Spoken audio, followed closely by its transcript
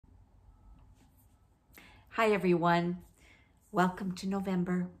Hi everyone, welcome to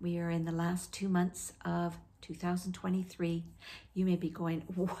November. We are in the last 2 months of 2023. You may be going,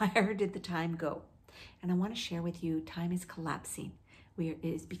 where did the time go? And I want to share with you, time is collapsing. It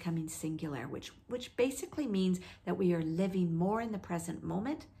is becoming singular, which basically means that we are living more in the present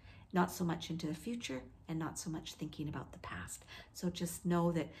moment, not so much into the future and not so much thinking about the past. So just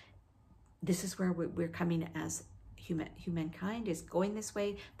know that this is where we're coming as humankind is going this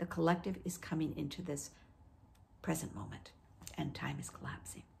way. The collective is coming into this present moment, and time is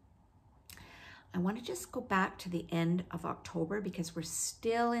collapsing. I want to just go back to the end of October because we're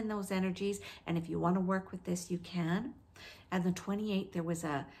still in those energies, and if you want to work with this, you can. On the 28th, there was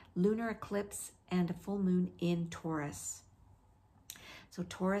a lunar eclipse and a full moon in Taurus. So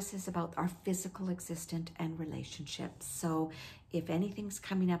Taurus is about our physical existence and relationships. So if anything's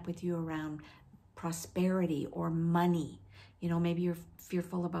coming up with you around prosperity or money, maybe you're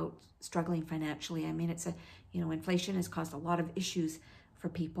fearful about struggling financially. I mean, inflation has caused a lot of issues for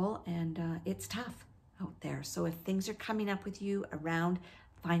people, and it's tough out there. So if things are coming up with you around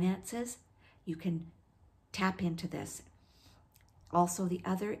finances, you can tap into this. Also, the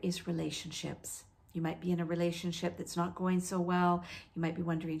other is relationships. You might be in a relationship that's not going so well. You might be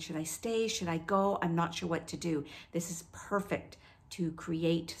wondering, should I stay? Should I go? I'm not sure what to do. This is perfect to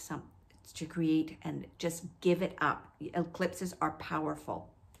create and just give it up. Eclipses are powerful.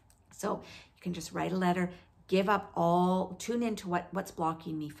 So you can just write a letter, give up all, tune into what's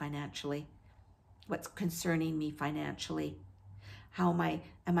blocking me financially, what's concerning me financially. How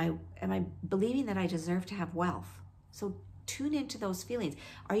am I believing that I deserve to have wealth? So tune into those feelings.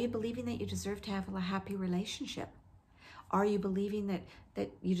 Are you believing that you deserve to have a happy relationship? Are you believing that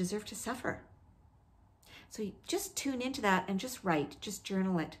you deserve to suffer? So you just tune into that and just write, just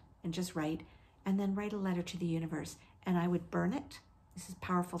journal it and just write, and then write a letter to the universe. And I would burn it. This is a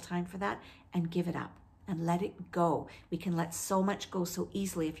powerful time for that, and give it up and let it go. We can let so much go so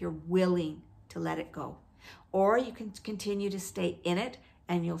easily if you're willing to let it go. Or you can continue to stay in it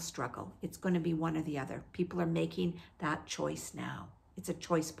and you'll struggle. It's going to be one or the other. People are making that choice now. It's a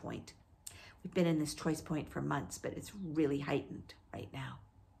choice point. We've been in this choice point for months, but it's really heightened right now.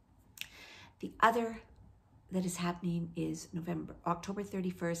 The other that is happening is October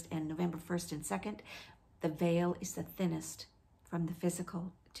 31st and November 1st and 2nd. The veil is the thinnest from the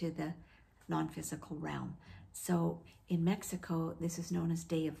physical to the non-physical realm. So in Mexico, this is known as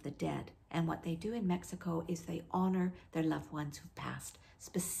Day of the Dead. And what they do in Mexico is they honor their loved ones who've passed,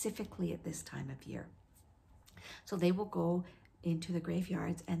 specifically at this time of year. So they will go into the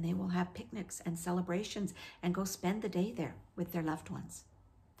graveyards and they will have picnics and celebrations and go spend the day there with their loved ones.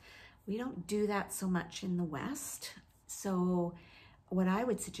 We don't do that so much in the West. So what I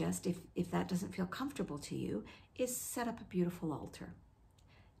would suggest, if that doesn't feel comfortable to you, is set up a beautiful altar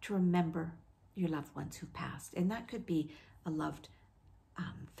to remember your loved ones who've passed. And that could be a loved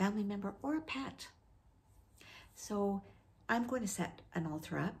family member or a pet. So I'm going to set an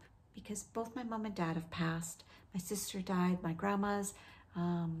altar up because both my mom and dad have passed. My sister died, my grandma's,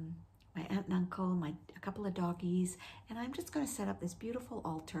 my aunt and uncle, a couple of doggies, and I'm just going to set up this beautiful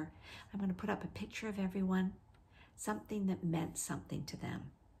altar. I'm going to put up a picture of everyone, something that meant something to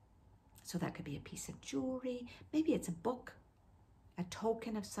them. So that could be a piece of jewelry, maybe it's a book, a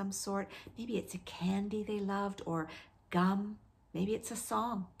token of some sort, maybe it's a candy they loved or gum, maybe it's a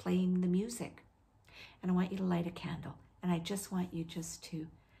song playing the music. And I want you to light a candle, and I just want you just to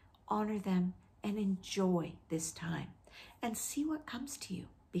honor them and enjoy this time and see what comes to you.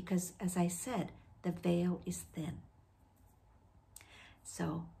 Because as I said, the veil is thin.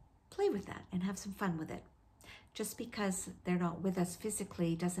 So play with that and have some fun with it. Just because they're not with us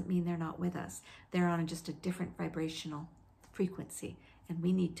physically doesn't mean they're not with us. They're on just a different vibrational frequency. And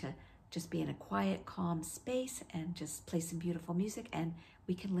we need to just be in a quiet, calm space and just play some beautiful music, and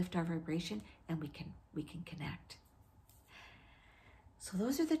we can lift our vibration and we can connect. So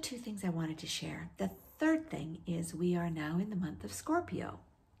those are the two things I wanted to share. The third thing is we are now in the month of Scorpio.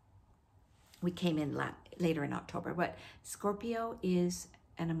 We came in later in October, but Scorpio is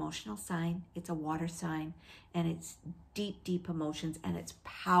an emotional sign. It's a water sign, and it's deep, deep emotions, and it's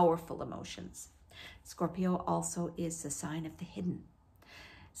powerful emotions. Scorpio also is the sign of the hidden.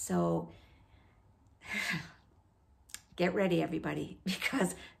 So get ready, everybody,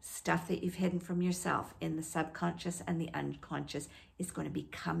 because stuff that you've hidden from yourself in the subconscious and the unconscious is going to be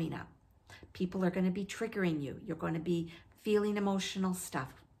coming up. People are going to be triggering you. You're going to be feeling emotional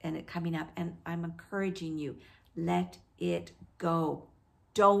stuff and it coming up. And I'm encouraging you, let it go.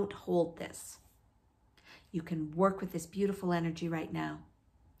 Don't hold this. You can work with this beautiful energy right now.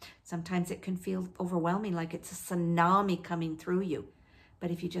 Sometimes it can feel overwhelming, like it's a tsunami coming through you.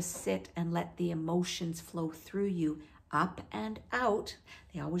 But if you just sit and let the emotions flow through you, up and out,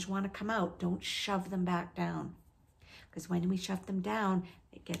 they always want to come out. Don't shove them back down. Because when we shove them down,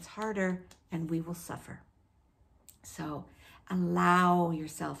 it gets harder and we will suffer. So allow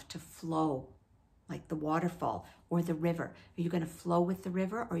yourself to flow like the waterfall or the river. Are you going to flow with the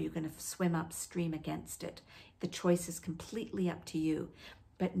river, or are you going to swim upstream against it? The choice is completely up to you.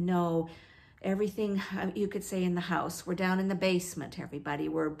 But no, everything you could say in the house, we're down in the basement, everybody.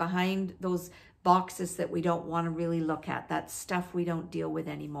 We're behind those boxes that we don't want to really look at. That's stuff we don't deal with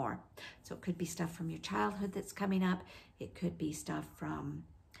anymore. So it could be stuff from your childhood that's coming up. It could be stuff from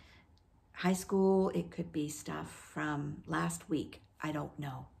high school. It could be stuff from last week. I don't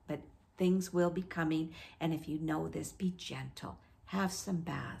know, but things will be coming. And if you know this, be gentle. Have some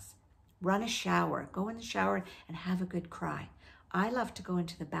baths. Run a shower. Go in the shower and have a good cry. I love to go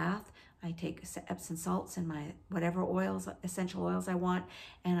into the bath. I take Epsom salts and my whatever oils, essential oils I want,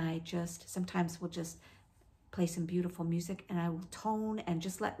 and I just sometimes will just play some beautiful music, and I will tone and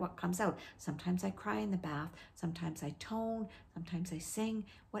just let what comes out. Sometimes I cry in the bath, sometimes I tone, sometimes I sing.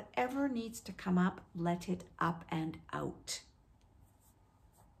 Whatever needs to come up, let it up and out.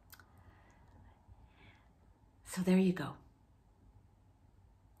 So there you go.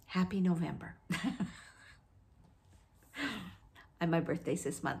 Happy November. And my birthday's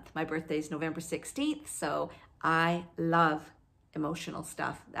this month. My birthday's November 16th, so I love emotional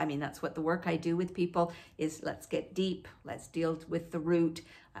stuff. I mean, that's what the work I do with people is. Let's get deep. Let's deal with the root.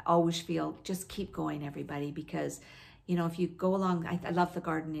 I always feel, just keep going, everybody, because, you know, if you go along, I love the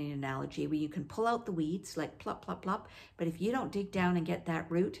gardening analogy where you can pull out the weeds, like plop, plop, plop, but if you don't dig down and get that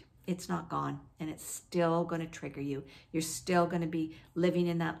root, it's not gone, and it's still going to trigger you. You're still going to be living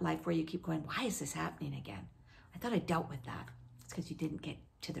in that life where you keep going, why is this happening again? I thought I dealt with that. It's because you didn't get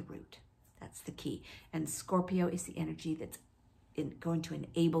to the root. That's the key. And Scorpio is the energy that's going to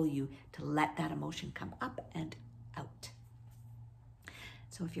enable you to let that emotion come up and out.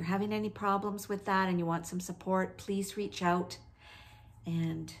 So if you're having any problems with that and you want some support, please reach out.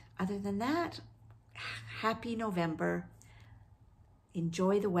 And other than that, happy November.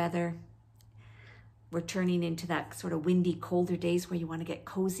 Enjoy the weather. We're turning into that sort of windy, colder days where you want to get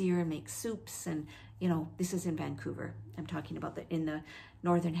cozier and make soups. And, you know, this is in Vancouver. I'm talking about in the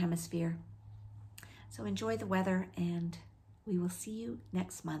Northern Hemisphere. So enjoy the weather, and we will see you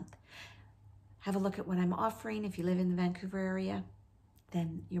next month. Have a look at what I'm offering. If you live in the Vancouver area,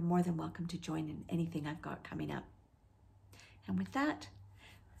 then you're more than welcome to join in anything I've got coming up. And with that,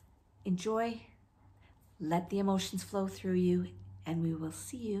 enjoy. Let the emotions flow through you, and we will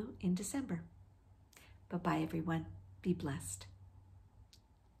see you in December. Bye-bye, everyone. Be blessed.